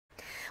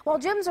While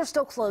gyms are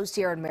still closed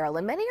here in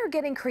Maryland, many are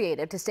getting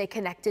creative to stay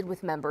connected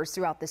with members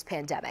throughout this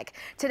pandemic.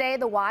 Today,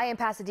 the Y in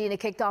Pasadena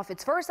kicked off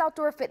its first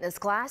outdoor fitness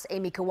class.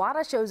 Amy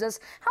Kawada shows us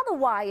how the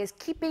Y is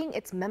keeping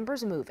its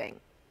members moving.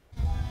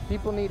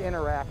 People need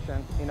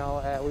interaction. We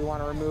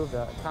want to remove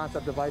the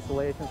concept of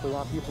isolation, so we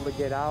want people to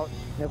get out.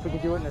 And if we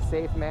can do it in a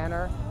safe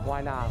manner,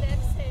 why not?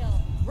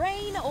 Exhale.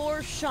 Rain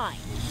or shine.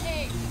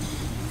 8,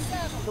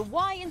 7. The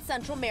Y in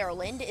Central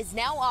Maryland is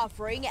now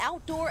offering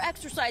outdoor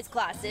exercise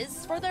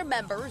classes for their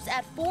members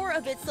at 4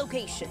 of its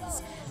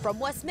locations, from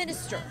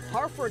Westminster,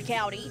 Harford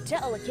County to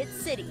Ellicott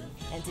City.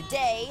 And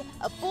today,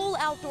 a full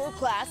outdoor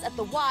class at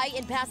the Y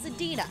in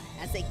Pasadena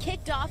as they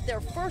kicked off their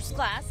first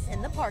class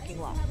in the parking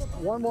lot.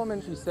 One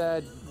woman, she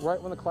said,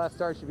 right when the class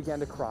started, she began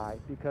to cry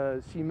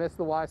because she missed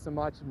the Y so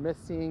much,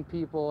 missed seeing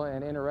people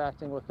and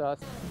interacting with us.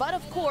 But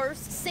of course,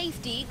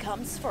 safety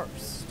comes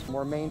first.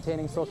 We're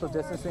maintaining social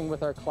distancing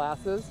with our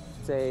classes.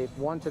 It's a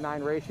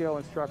 1-to-9 ratio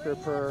instructor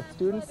per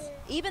students.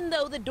 Even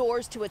though the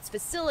doors to its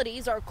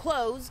facilities are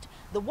closed,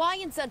 the Y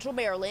in Central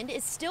Maryland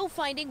is still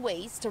finding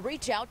ways to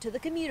reach out to the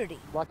community.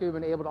 Luckily,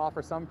 we've been able to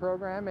offer some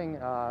programming,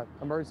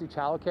 emergency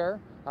childcare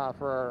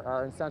for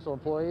our essential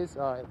employees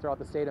throughout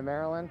the state of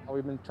Maryland.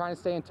 We've been trying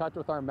to stay in touch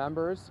with our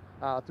members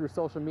through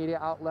social media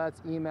outlets,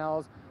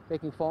 emails,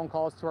 making phone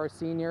calls to our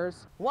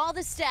seniors. While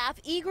the staff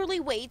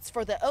eagerly waits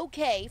for the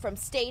okay from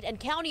state and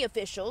county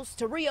officials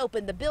to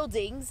reopen the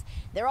buildings,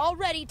 they're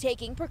already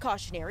taking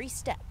precautionary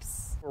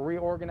steps. We're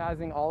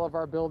reorganizing all of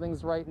our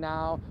buildings right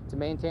now to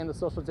maintain the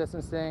social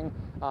distancing,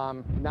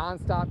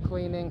 nonstop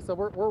cleaning. So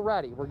we're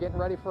ready. We're getting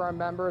ready for our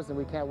members, and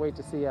we can't wait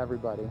to see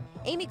everybody.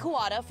 Amy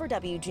Kawada for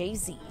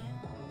WJZ.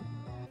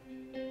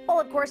 Well,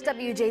 of course,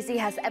 WJZ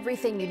has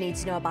everything you need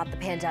to know about the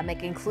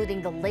pandemic,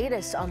 including the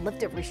latest on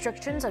lifted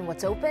restrictions and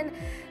what's open.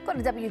 Go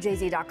to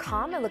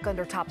WJZ.com and look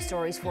under top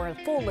stories for a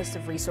full list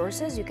of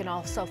resources. You can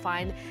also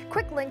find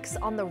quick links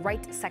on the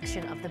right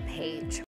section of the page.